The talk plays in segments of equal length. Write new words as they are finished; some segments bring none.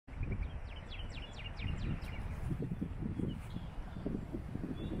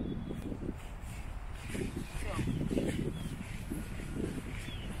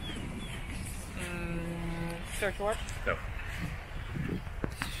start to work? No.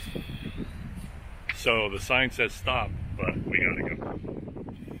 So the sign says stop, but we gotta go.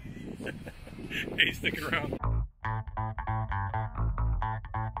 Hey, stick around.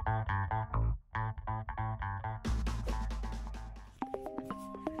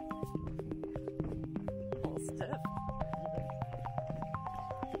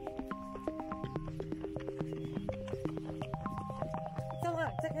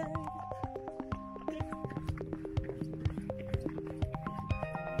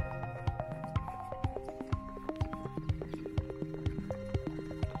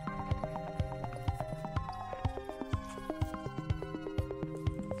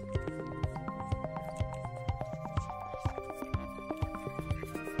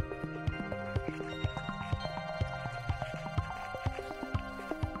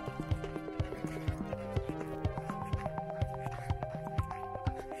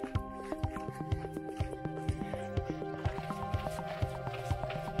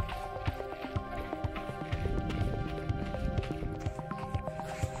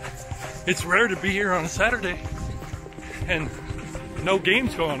 It's rare to be here on a Saturday and no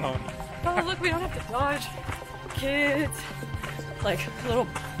games going on. Oh, look, we don't have to dodge kids, like little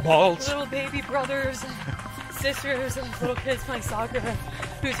baby brothers and sisters and little kids playing soccer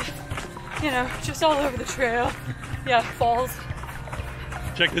who's, you know, just all over the trail. Yeah, falls.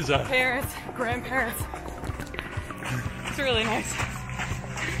 Check this out. Parents, grandparents. It's really nice.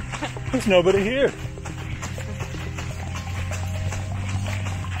 There's nobody here.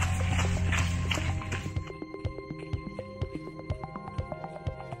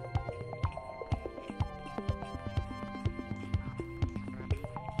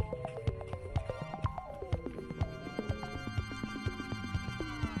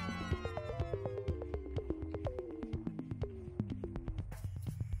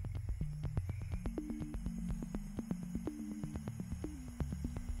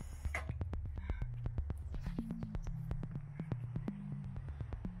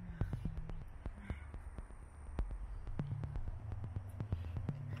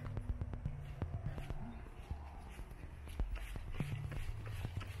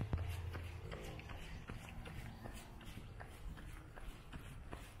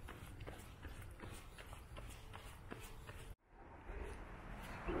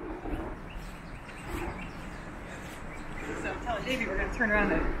 Davey, we're gonna turn around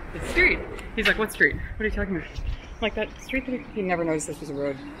the street. He's like, what street? What are you talking about? Like that street that he never noticed this was a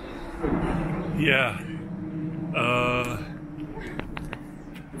road. Yeah.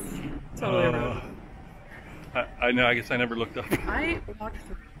 Totally a road. I know, I guess I never looked up. I walked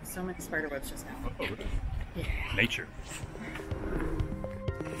through so many spider webs just now. Oh, really? Yeah. Nature.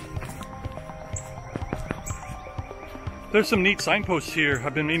 There's some neat signposts here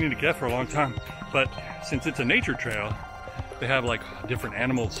I've been meaning to get for a long time, but since it's a nature trail, they have like different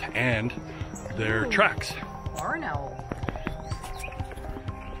animals and their tracks. Barn owl.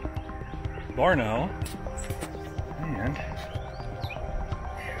 Barn owl. And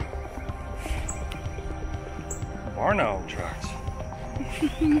barn owl tracks.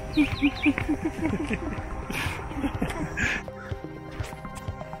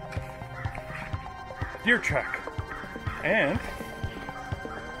 Deer track. And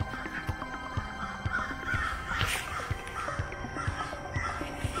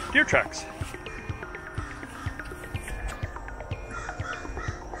deer tracks.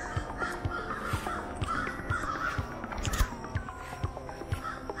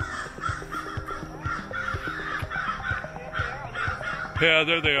 Yeah,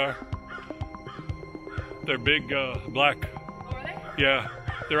 there they are. They're big black. Oh, are they? Yeah,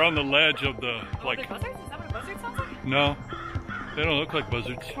 they're on the ledge of the like. Are they buzzards? Is that what a buzzard sounds like? No, they don't look like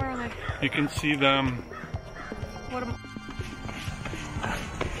buzzards. Where are they? You can see them. What am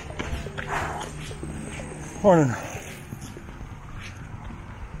Morning.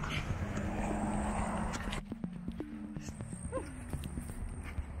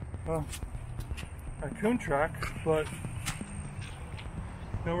 Well, raccoon track, but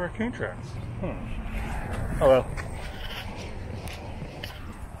no raccoon tracks. Oh well.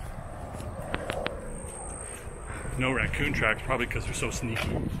 No raccoon tracks, probably because they're so sneaky.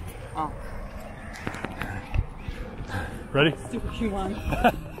 Oh. Ready? Super human.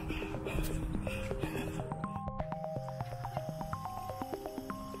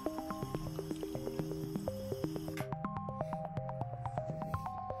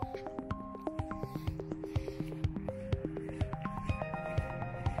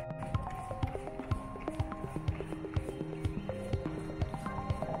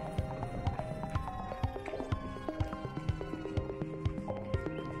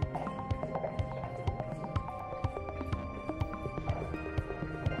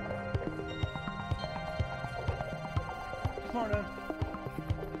 Morning.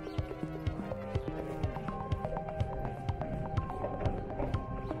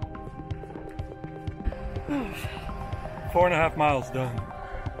 Oh, 4.5 miles done.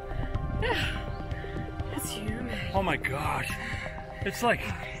 yeah, it's humid. Oh my gosh. It's like...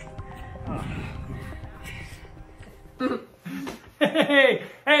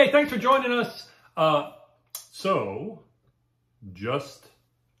 Hey, thanks for joining us. So, just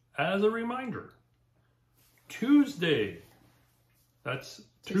as a reminder, Tuesday, that's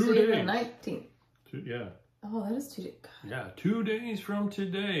Tuesday 2 days. the 19th. Yeah. Oh, that is 2 days. God. Yeah, 2 days from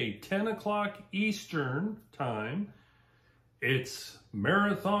today, 10 o'clock Eastern time. It's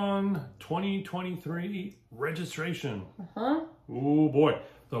Marathon 2023 registration. Uh-huh. Oh boy,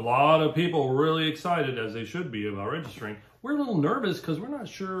 a lot of people really excited, as they should be, about registering. We're a little nervous because we're not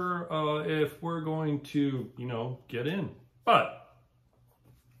sure if we're going to, get in. But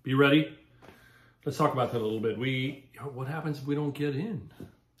be ready. Let's talk about that a little bit. What happens if we don't get in?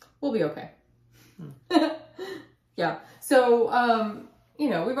 We'll be okay. Yeah. So,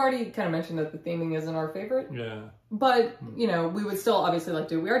 we've already kind of mentioned that the theming isn't our favorite. Yeah. But, we would still obviously like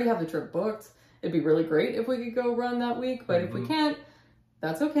to. We already have the trip booked. It'd be really great if we could go run that week. But if we can't,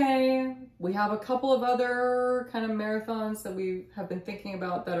 that's okay. We have a couple of other kind of marathons that we have been thinking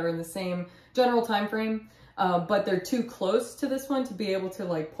about that are in the same general time frame. But they're too close to this one to be able to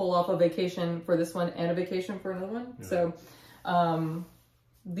like pull off a vacation for this one and a vacation for another one. Yeah. So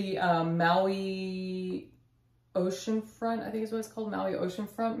the Maui Oceanfront, I think is what it's called, Maui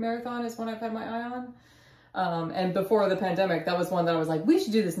Oceanfront Marathon is one I've had my eye on. And before the pandemic, that was one that I was like, we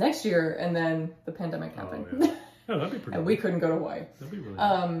should do this next year. And then the pandemic happened. Oh, yeah. Yeah, that'd be pretty and cool. we couldn't go to Hawaii. That'd be really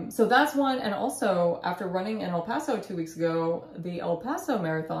nice. So that's one. And also, after running in El Paso 2 weeks ago, the El Paso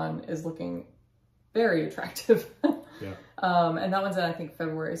Marathon is looking very attractive. Yeah. And that one's in, I think,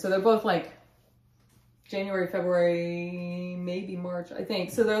 February. So they're both like January, February, maybe March, I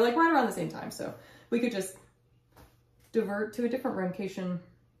think. So they're like right around the same time. So we could just divert to a different location.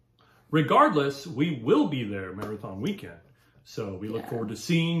 Regardless, we will be there marathon weekend. So we look forward to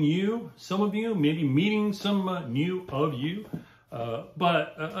seeing you, some of you, maybe meeting some new of you.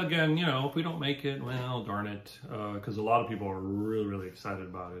 But again, if we don't make it, well, darn it, because a lot of people are really, really excited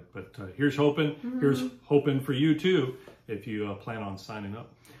about it. But here's hoping. Here's hoping for you too, if you plan on signing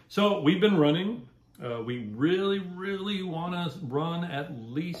up. So we've been running. We really, really want to run at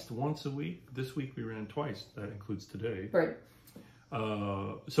least once a week. This week we ran twice. That includes today. Right.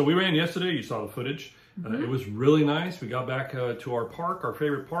 So we ran yesterday. You saw the footage. It was really nice. We got back to our park, our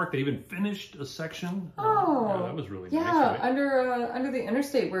favorite park. They even finished a section. Yeah, that was really nice. Yeah, right? under the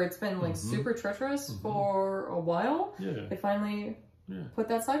interstate where it's been like super treacherous for a while. Yeah. They finally put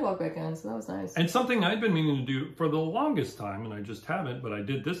that sidewalk back in, so that was nice. And something I'd been meaning to do for the longest time, and I just haven't, but I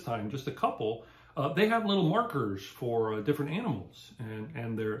did this time, just a couple. They have little markers for different animals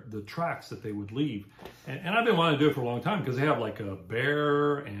and the tracks that they would leave. And I've been wanting to do it for a long time because they have like a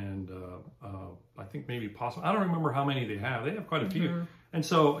bear and I think maybe possum. I don't remember how many they have. They have quite a few. And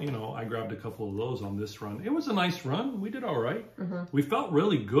so, I grabbed a couple of those on this run. It was a nice run. We did all right. We felt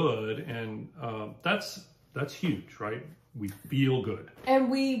really good. And that's huge, right? We feel good. And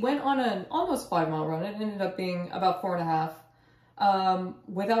we went on an almost 5 mile run. It ended up being about 4.5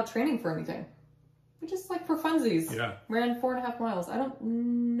 without training for anything. We just like for funsies. Yeah. Ran 4.5 miles. I don't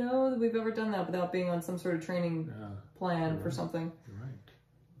know that we've ever done that without being on some sort of training plan for something. You're right.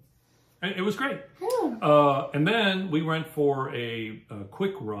 And it was great. Yeah. And then we went for a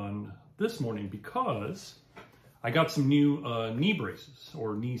quick run this morning because I got some new knee braces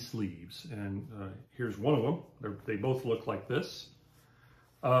or knee sleeves. And here's one of them. They both look like this.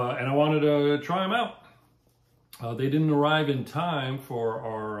 And I wanted to try them out. They didn't arrive in time for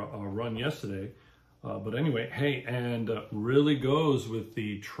our run yesterday. But anyway, hey, and really goes with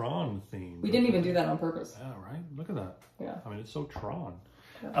the Tron theme. We didn't even do that on purpose. Yeah, right? Look at that. Yeah. I mean, it's so Tron.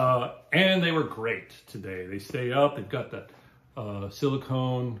 Yeah. And they were great today. They stay up. They've got that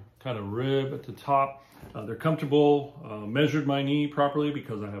silicone kind of rib at the top. They're comfortable. Measured my knee properly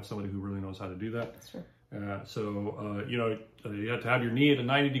because I have somebody who really knows how to do that. That's true. So, you have to have your knee at a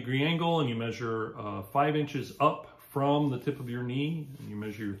 90-degree angle, and you measure 5 inches up from the tip of your knee, and you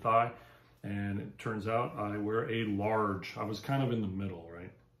measure your thigh. And it turns out I wear a large. I was kind of in the middle,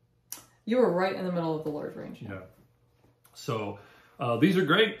 right? You were right in the middle of the large range. Yeah. So these are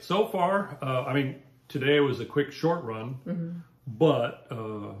great so far. I mean, today was a quick, short run, but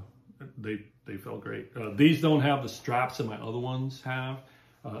they felt great. These don't have the straps that my other ones have,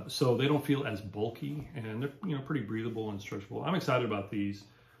 so they don't feel as bulky, and they're pretty breathable and stretchable. I'm excited about these.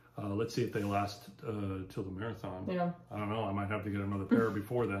 Let's see if they last till the marathon. Yeah. I don't know. I might have to get another pair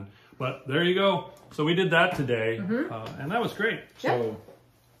before then. But there you go. So we did that today, and that was great. So,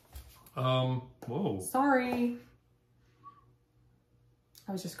 whoa. Sorry.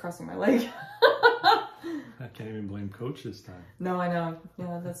 I was just crossing my leg. I can't even blame Coach this time. No, I know.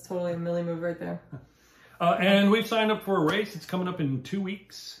 Yeah, that's totally a Millie move right there. And we've signed up for a race. It's coming up in 2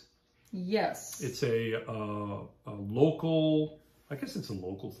 weeks. Yes. It's a local, I guess it's a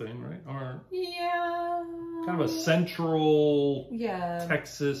local thing, right? Or yeah. kind of a central yeah.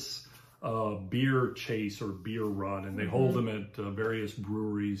 Texas beer chase or beer run. And they hold them at various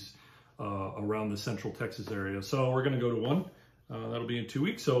breweries around the central Texas area. So we're going to go to one. That'll be in 2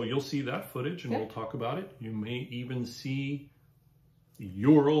 weeks. So you'll see that footage and we'll talk about it. You may even see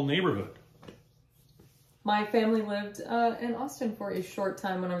your old neighborhood. My family lived in Austin for a short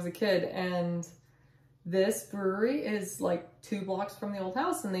time when I was a kid, and this brewery is like 2 blocks from the old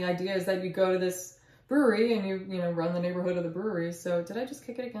house. And the idea is that you go to this brewery and you know, run the neighborhood of the brewery. So did I just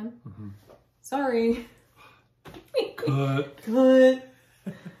kick it again? Sorry. Cut.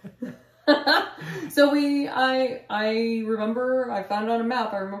 So I remember, I found it on a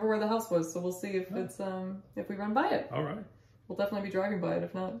map. I remember where the house was. So we'll see if it's, if we run by it. All right. We'll definitely be driving by it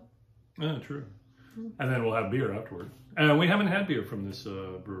if not. Yeah, true. And then we'll have beer afterward. And we haven't had beer from this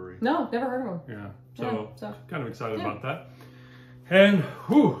brewery. No, never heard of them. Yeah. So kind of excited about that. And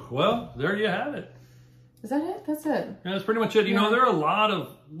well, there you have it. Is that it? That's it. Yeah, that's pretty much it. You know, there are a lot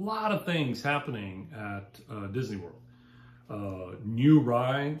of things happening at Disney World. New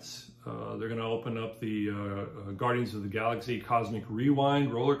rides. They're going to open up the Guardians of the Galaxy Cosmic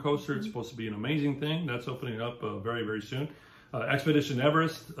Rewind roller coaster. It's supposed to be an amazing thing. That's opening up very, very soon. Expedition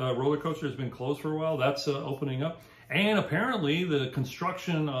Everest roller coaster has been closed for a while. That's opening up. And apparently the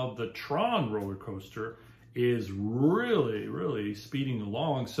construction of the Tron roller coaster is really, really speeding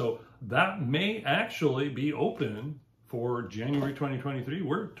along. So that may actually be open for January 2023.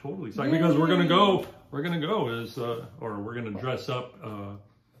 We're totally psyched because we're going to go as, or we're going to dress up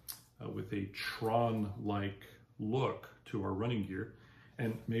with a Tron-like look to our running gear.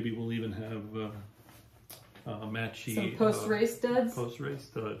 And maybe we'll even have matchy some post-race duds. Post-race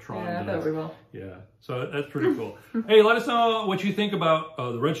Tron. Yeah, I bet we will. Yeah, so that's pretty cool. Hey, let us know what you think about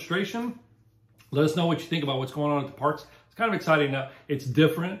the registration. Let us know what you think about what's going on at the parks. It's kind of exciting now. It's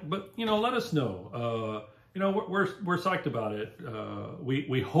different, but you know, let us know. You know, we're psyched about it.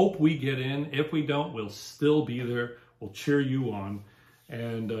 We hope we get in. If we don't, we'll still be there. We'll cheer you on,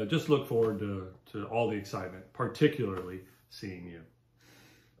 and just look forward to all the excitement, particularly seeing you,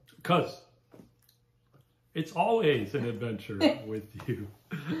 because it's always an adventure with you.